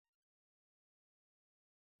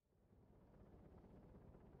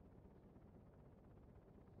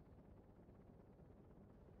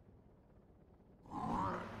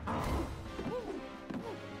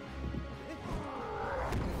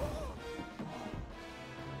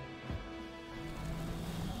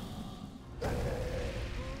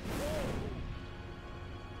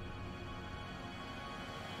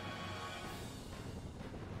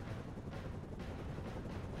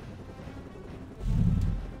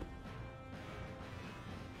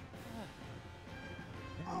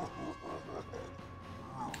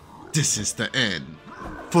This is the end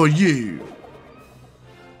for you.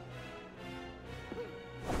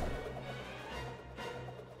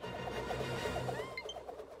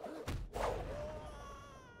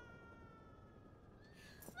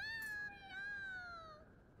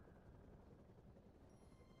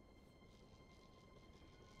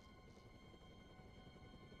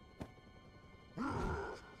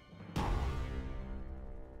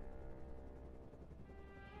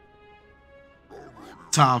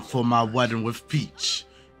 Time for my wedding with Peach.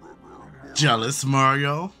 Jealous,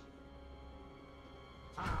 Mario?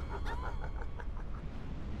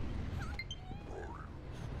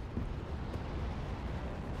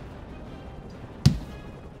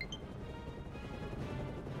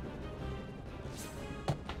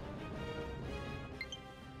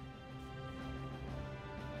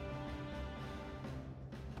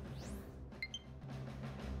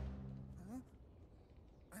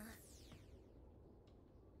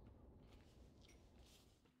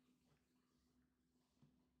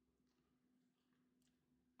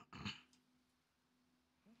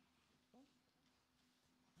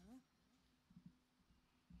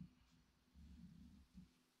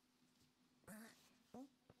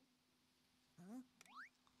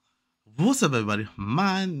 What's up, everybody?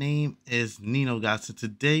 My name is Nino, guys, and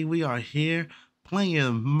today we are here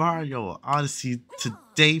playing Mario Odyssey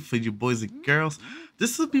today for you boys and girls.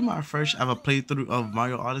 This will be my first ever playthrough of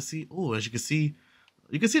Mario Odyssey. Oh, as you can see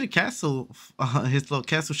the castle, his little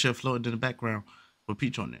castle ship floating in the background with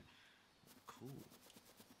Peach on it. Cool.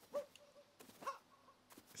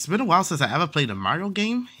 It's been a while since I ever played a Mario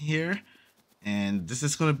game here, and this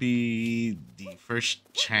is gonna be the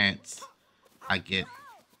first chance I get.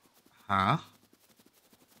 Huh?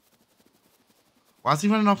 Why is he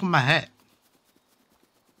running off with my hat?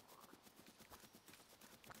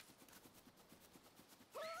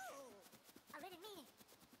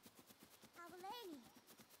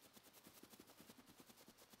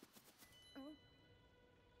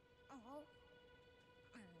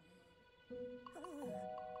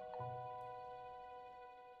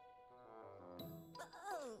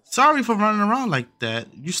 Sorry for running around like that.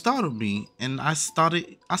 You startled me, and I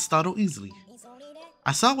startled easily.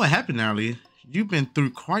 I saw what happened earlier. You've been through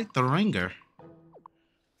quite the ringer.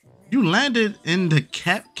 You landed in the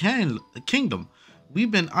Kingdom.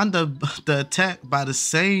 We've been under the attack by the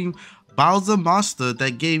same Bowser monster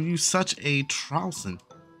that gave you such a trouncing.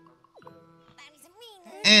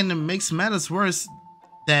 And it makes matters worse,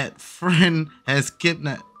 that fiend has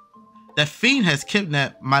kidnapped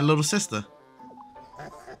my little sister.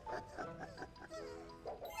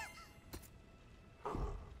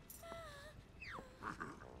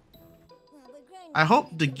 I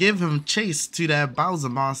hope to give him chase to that Bowser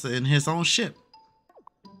monster in his own ship.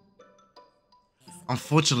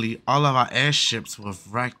 Unfortunately, all of our airships were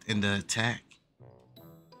wrecked in the attack.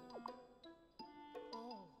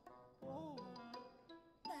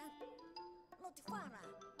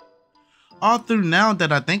 All through now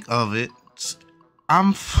that I think of it,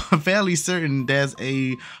 I'm fairly certain there's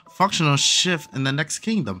a functional shift in the next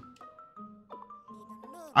kingdom.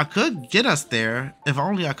 I could get us there if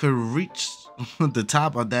only I could reach the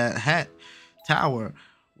top of that tower.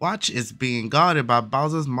 Watch is being guarded by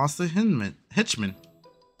Bowser's monster henchmen.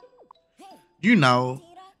 You know,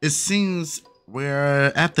 it seems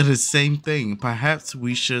we're after the same thing. Perhaps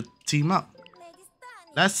we should team up.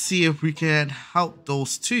 Let's see if we can help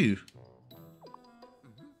those two.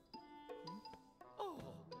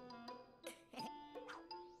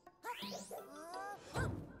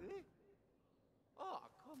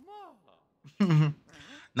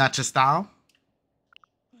 Not your style?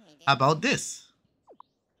 How about this?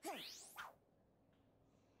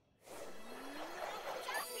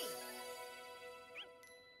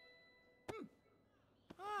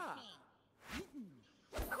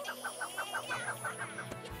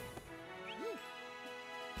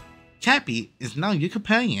 Cappy is now your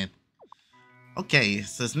companion. Okay,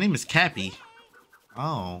 so his name is Cappy.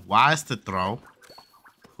 Oh, wise to throw.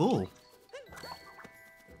 Cool.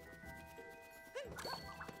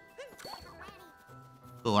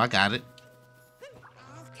 Cool, I got it.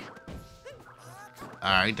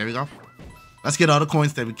 Alright, there we go. Let's get all the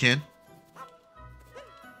coins that we can.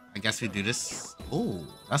 I guess we do this. Oh,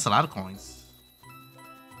 that's a lot of coins.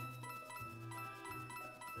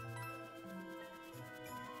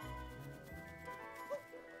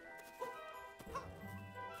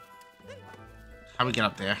 How we get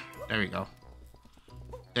up there? There we go.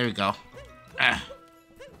 There we go. Ah.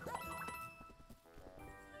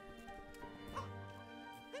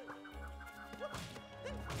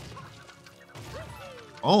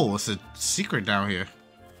 Oh, it's a secret down here.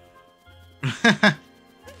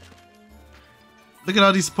 Look at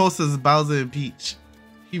all these posters of Bowser and Peach.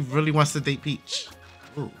 He really wants to date Peach.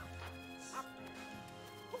 Ooh.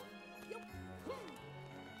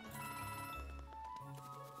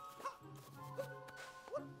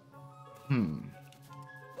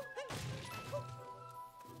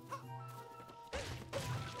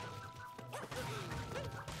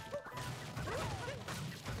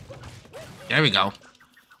 There we go.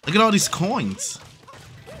 Look at all these coins.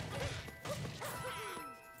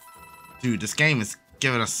 Dude, this game is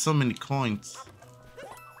giving us so many coins.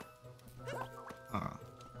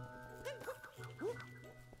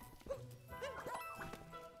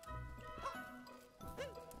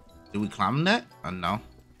 Did we climb that? No.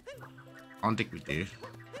 I don't think we did.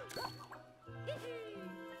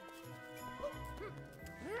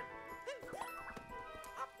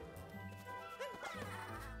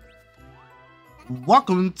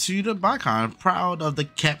 Welcome to the Bicon, proud of the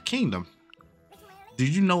Cap Kingdom. Did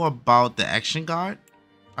you know about the action guard?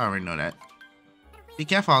 I already know that. Be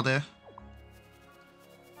careful out there.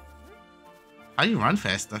 How do you run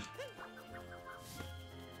faster?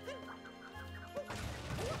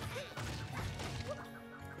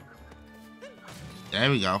 There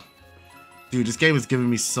we go. Dude, this game is giving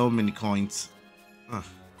me so many coins. Ugh.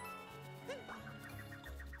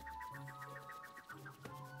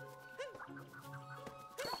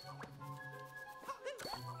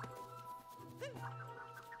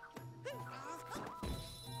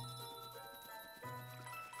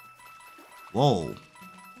 Whoa.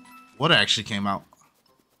 Water actually came out.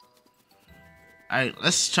 Alright,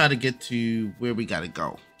 let's try to get to where we gotta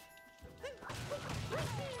go.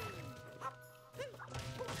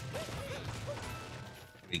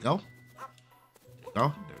 There we go. There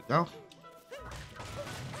we go.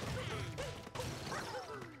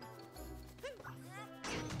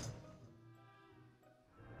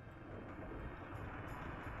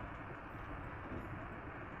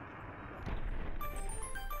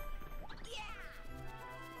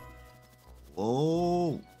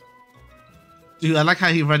 Oh, dude, I like how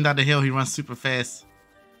he runs down the hill. He runs super fast.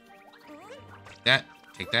 That,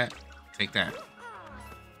 take that, take that.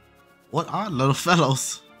 What are little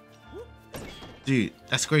fellows? Dude,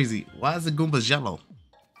 that's crazy. Why is the Goombas yellow?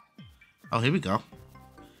 Oh, here we go.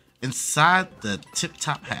 Inside the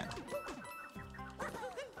tip-top hat.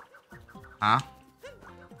 Huh?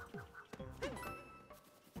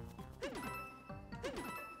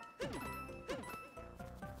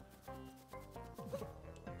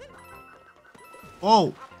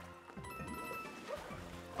 Whoa.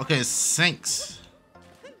 Okay, it sinks.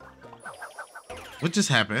 What just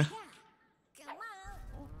happened?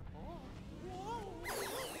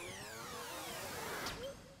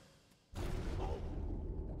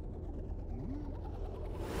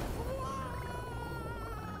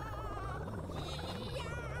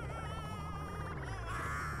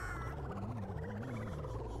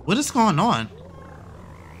 What is going on?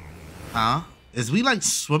 Huh? Is we like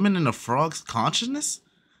swimming in the frog's consciousness?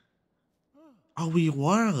 Oh, we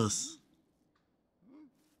was.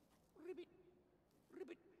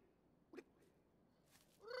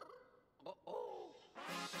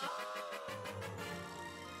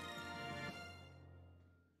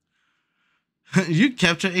 You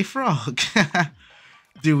captured a frog.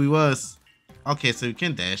 Dude, we was. Okay, so we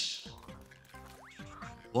can dash.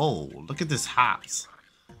 Whoa, look at this hops.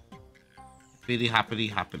 Bitty hoppity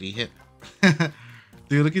hoppity hip.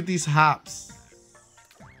 Dude, look at these hops.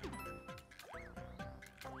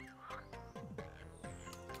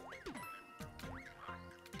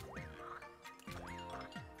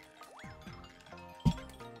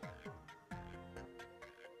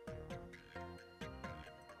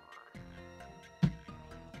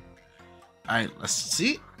 Alright, let's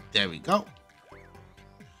see. There we go.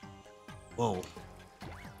 Whoa.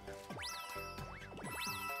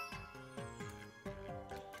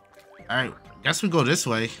 Alright, guess we go this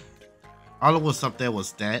way. All of what's up there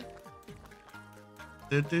was that.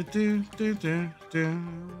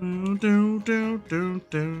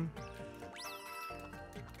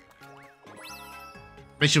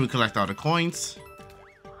 Make sure we collect all the coins.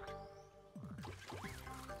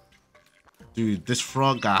 Dude, this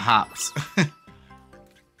frog got hops.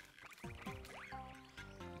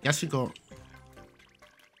 Guess we go.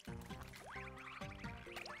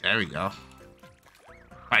 There we go.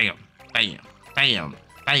 Bam, bam, bam,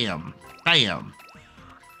 bam, bam.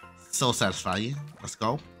 So satisfying. Let's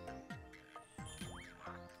go.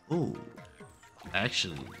 Ooh.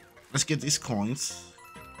 Actually, let's get these coins.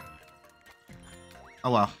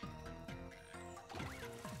 Oh well.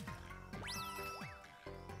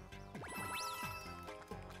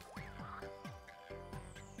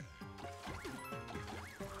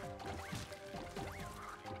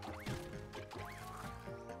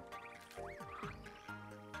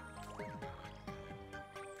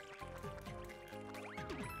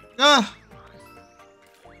 Ah!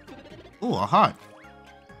 Ooh, a heart.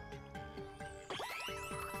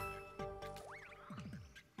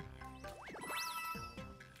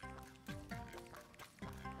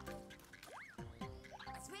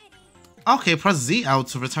 Okay, press Z out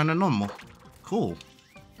to return to normal. Cool.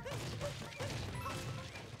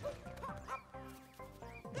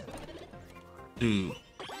 Dude.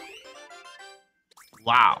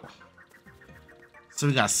 Wow. So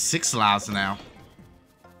we got 6 lives now.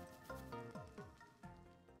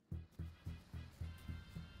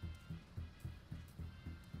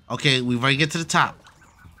 Okay, we've already get to the top.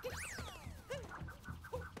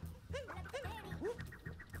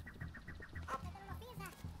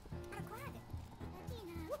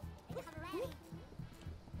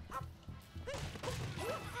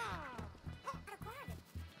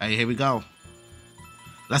 Hey, here we go.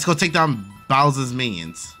 Let's go take down Bowser's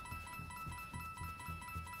minions.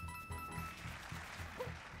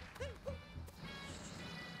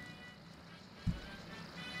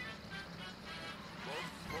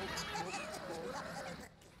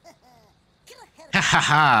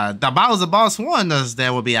 Ha! The Bowser boss warned us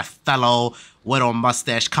there would be a fellow with a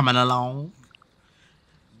mustache coming along.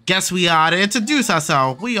 Guess we are to introduce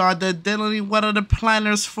ourselves. We are the Diddly one of the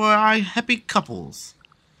planners for our happy couples.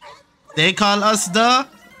 They call us the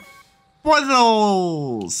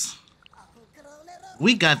Boilos.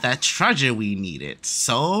 We got that treasure we needed,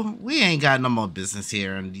 so we ain't got no more business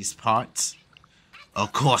here in these parts.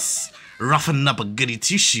 Of course, roughing up a goody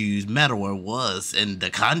two-shoes Metalwork was in the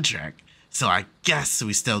contract, so I guess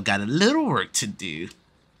we still got a little work to do.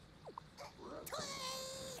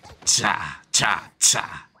 Cha, cha,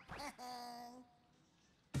 cha.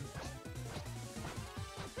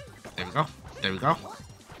 There we go. There we go.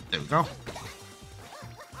 There we go.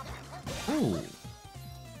 Ooh.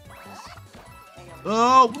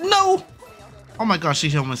 Oh, no! Oh my gosh,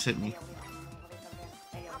 she almost hit me.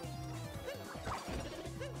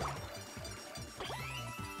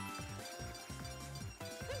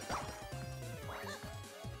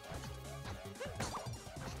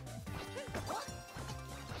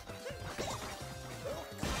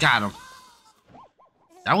 Got him.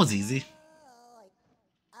 That was easy.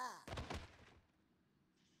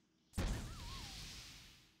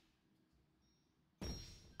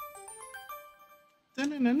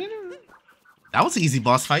 That was an easy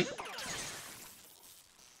boss fight.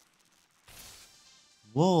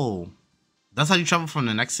 Whoa. That's how you travel from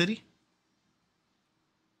the next city?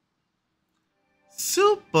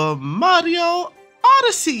 Super Mario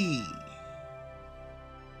Odyssey!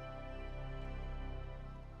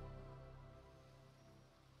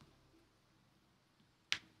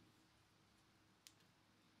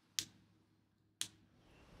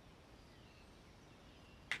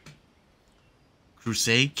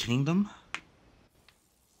 Crusade Kingdom?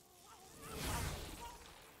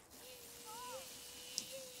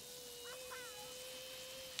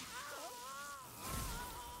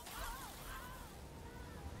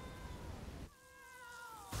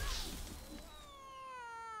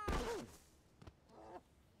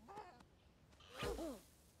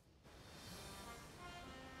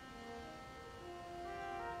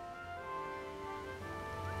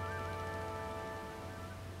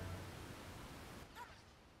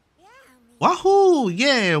 Wahoo!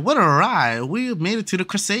 Yeah, what a ride! We made it to the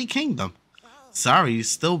Crusade Kingdom. Sorry,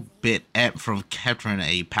 still bit amped from capturing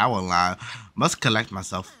a power line. Must collect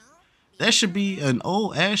myself. There should be an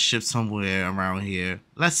old airship somewhere around here.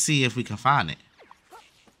 Let's see if we can find it.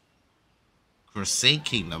 Crusade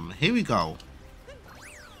Kingdom. Here we go.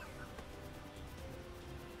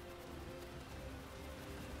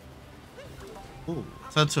 Ooh,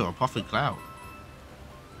 turn to a puffy cloud.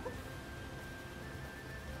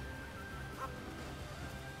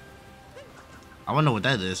 I wonder what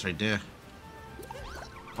that is right there.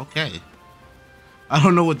 Okay. I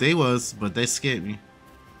don't know what they was, but they scared me.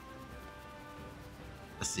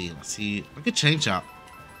 Let's see, let's see. Look at Chain Chomp.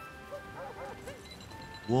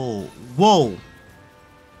 Whoa, whoa.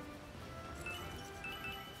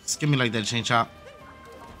 Just give me like that, Chain Chomp.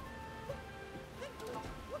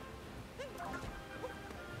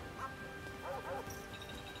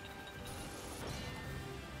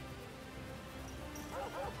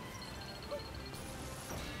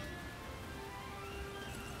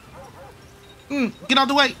 Get out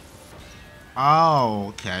the way. Oh,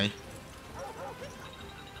 okay.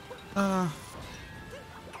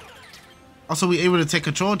 Also, we able to take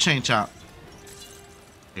control of Chain Chomp.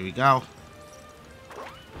 Here we go.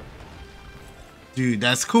 Dude,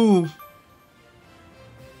 that's cool.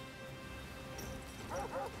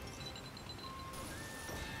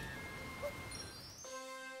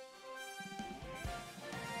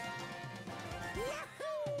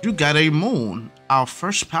 You got a moon. Our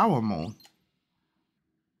first power moon.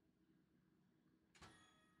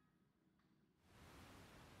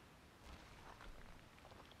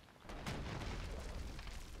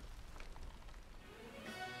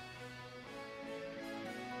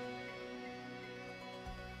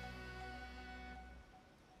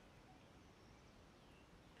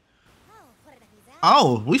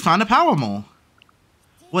 Oh, we found a power moon.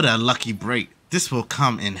 What a lucky break. This will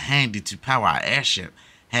come in handy to power our airship.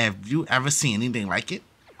 Have you ever seen anything like it?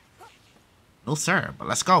 No, sir, but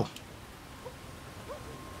let's go.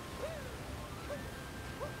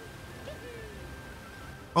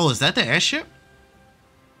 Oh, is that the airship?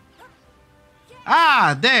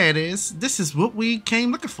 Ah, there it is. This is what we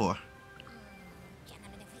came looking for.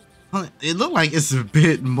 It looked like it's a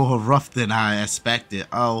bit more rough than I expected.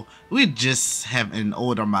 Oh, we just have an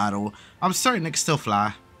older model. I'm certain it can still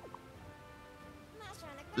fly.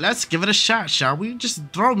 Let's give it a shot, shall we? Just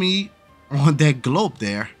throw me on that globe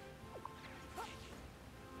there.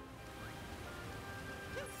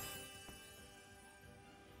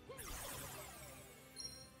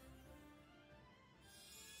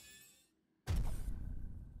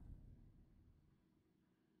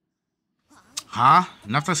 Huh?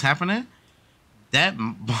 Nothing's happening? That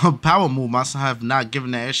power move must have not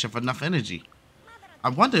given the airship enough energy. I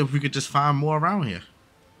wonder if we could just find more around here.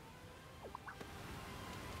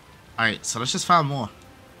 Alright, so let's just find more.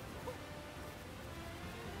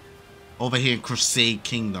 Over here in Crusade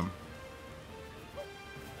Kingdom.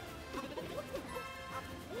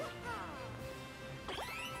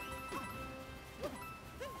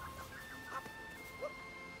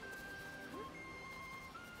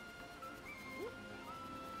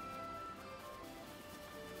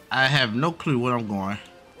 I have no clue where I'm going.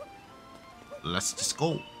 Let's just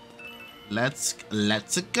go. Let's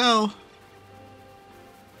go.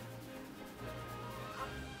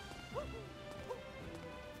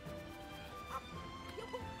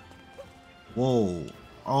 Whoa.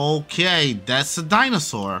 Okay, that's a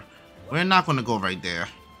dinosaur. We're not gonna go right there.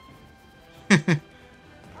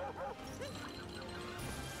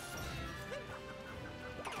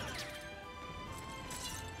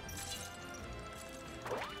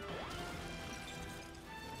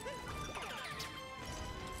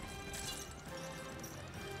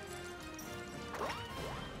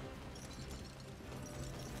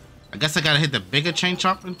 I guess I gotta hit the bigger chain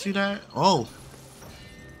chomp into that. Oh.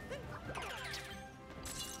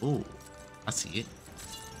 Ooh, I see it.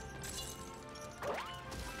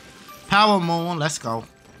 Power moon, let's go.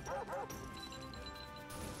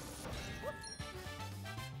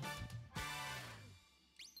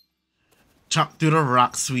 Chomp through the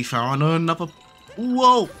rocks, we found another.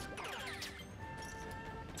 Whoa.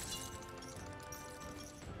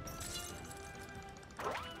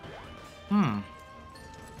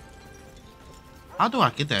 How do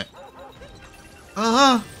I get that?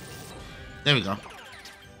 There we go.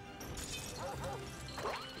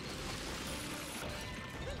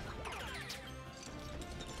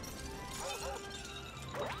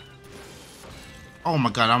 Oh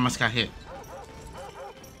my god, I almost got hit.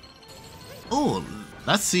 Oh,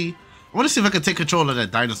 let's see. I want to see if I can take control of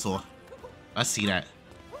that dinosaur. Let's see that.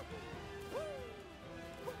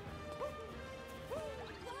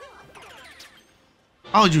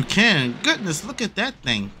 Oh, you can. Goodness, look at that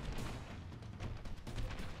thing.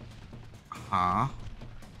 Huh?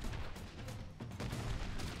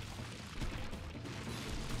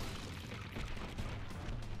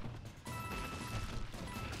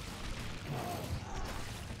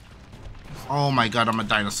 Oh my god, I'm a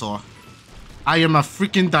dinosaur. I am a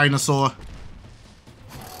freaking dinosaur.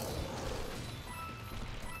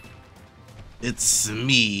 It's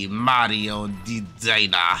me, Mario the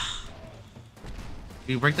Dino.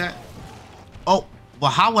 Can you break that? Oh,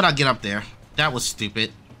 well, how would I get up there? That was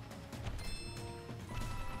stupid.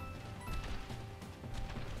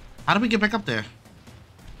 How do we get back up there?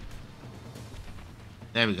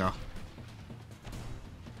 There we go.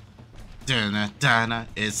 Dana, Dana,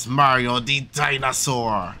 it's Mario the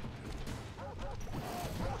Dinosaur.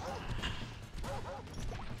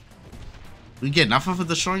 We get enough of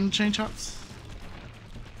destroying the chain chomps?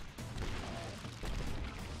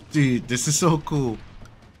 Dude, this is so cool.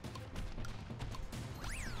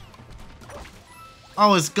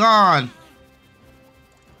 Oh, it's gone.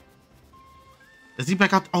 Is he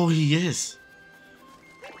back out? Oh, he is.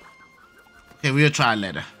 Okay, we'll try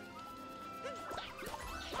later.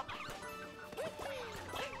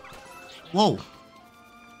 Whoa.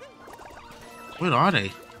 Where are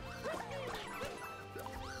they?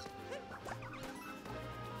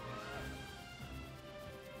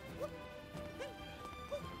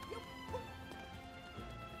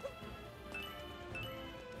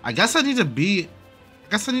 I guess I need to be...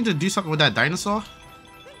 I guess I need to do something with that dinosaur.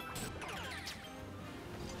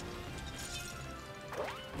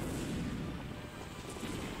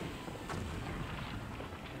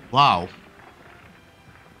 Wow.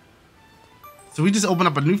 So we just opened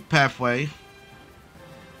up a new pathway.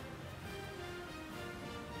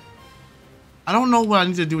 I don't know what I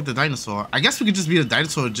need to do with the dinosaur. I guess we could just be a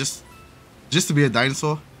dinosaur just to be a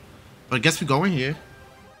dinosaur. But I guess we go in here.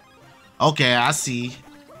 Okay, I see.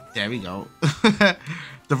 There we go.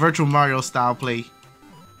 The Virtual Mario style play.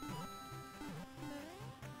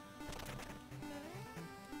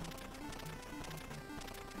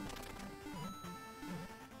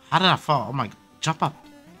 How did I fall? Oh my god. Jump up.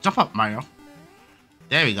 Jump up, Mario.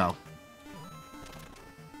 There we go.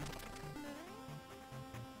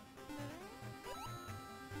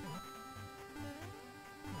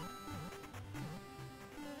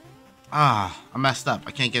 Ah, I messed up.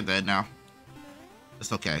 I can't get that now.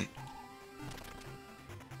 It's okay.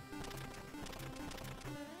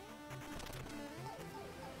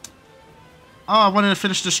 Oh, I wanted to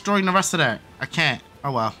finish destroying the rest of that. I can't.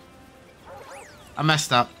 Oh well. I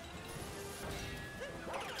messed up.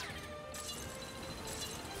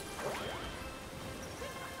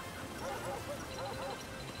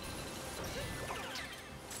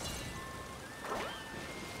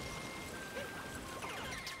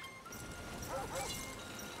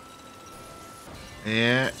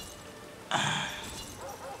 Yeah.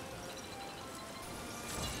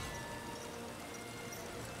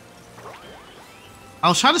 I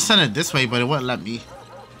was trying to send it this way, but it wouldn't let me.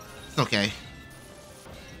 It's okay.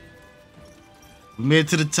 We made it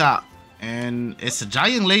to the top, and it's a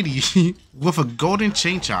giant lady with a golden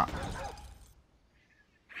chain chomp.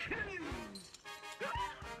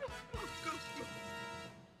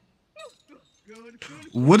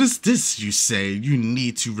 What is this, you say? You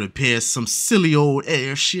need to repair some silly old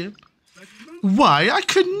airship? Why, I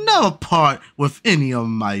could never part with any of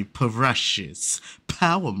my precious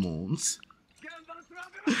power moons.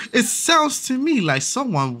 It sounds to me like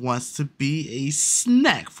someone wants to be a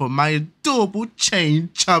snack for my adorable chain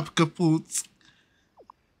chomp kapoots.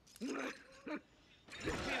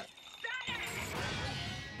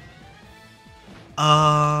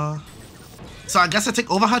 So I guess I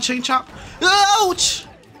take over her chain chomp? Ouch!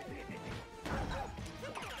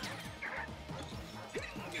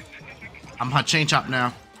 I'm her chain chomp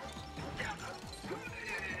now.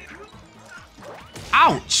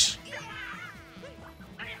 Ouch!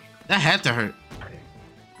 That had to hurt.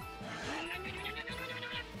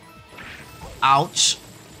 Ouch.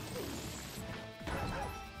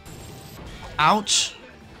 Ouch.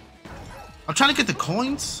 I'm trying to get the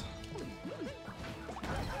coins.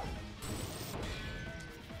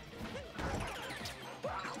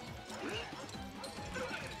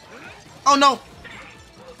 Oh no!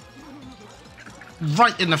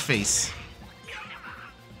 Right in the face.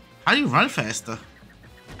 How do you run faster?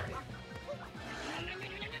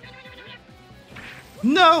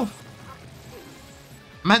 No!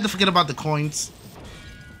 I had to forget about the coins.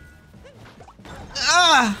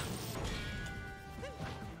 Ah!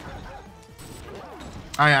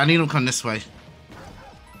 Alright, I need him to come this way.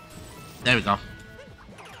 There we go.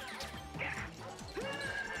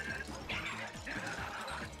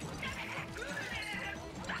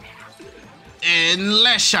 And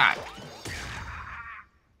last shot.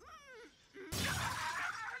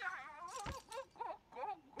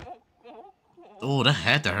 Oh, that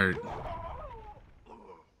had to hurt.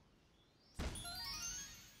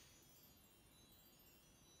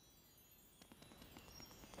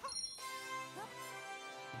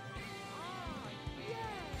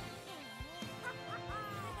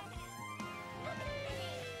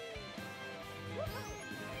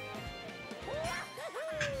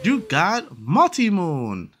 You got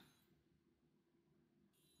Multi-Moon.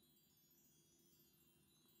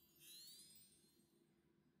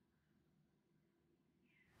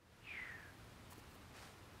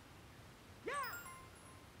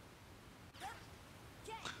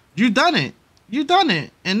 You done it. You done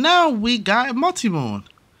it. And now we got Multi-Moon.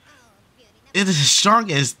 It is as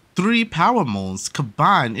strong as 3 power moons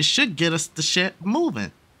combined. It should get us the shit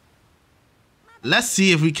moving. Let's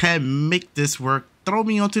see if we can make this work. Throw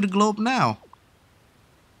me onto the globe now.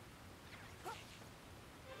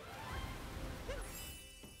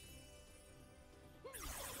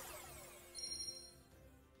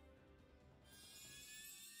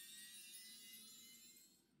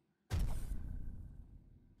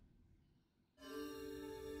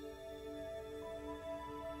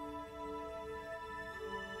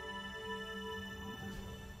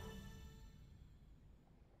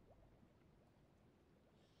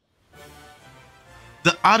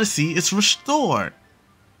 The Odyssey is restored.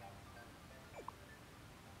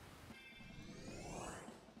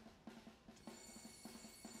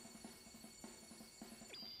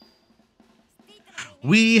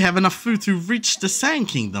 We have enough food to reach the Sand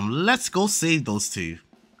Kingdom. Let's go save those two.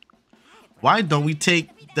 Why don't we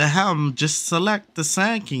take the helm, just select the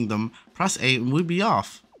Sand Kingdom, press A, and we'll be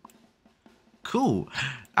off. Cool.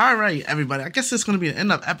 Alright, everybody. I guess it's going to be the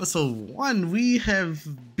end of episode 1. We have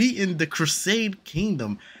beaten the Crusade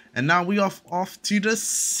Kingdom. And now we are off to the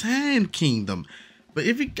Sand Kingdom. But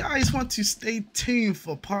if you guys want to stay tuned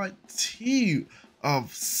for part 2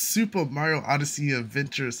 of Super Mario Odyssey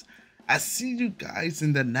Adventures, I see you guys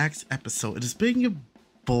in the next episode. It has been your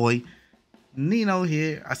boy, Nino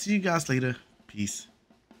here. I'll see you guys later. Peace.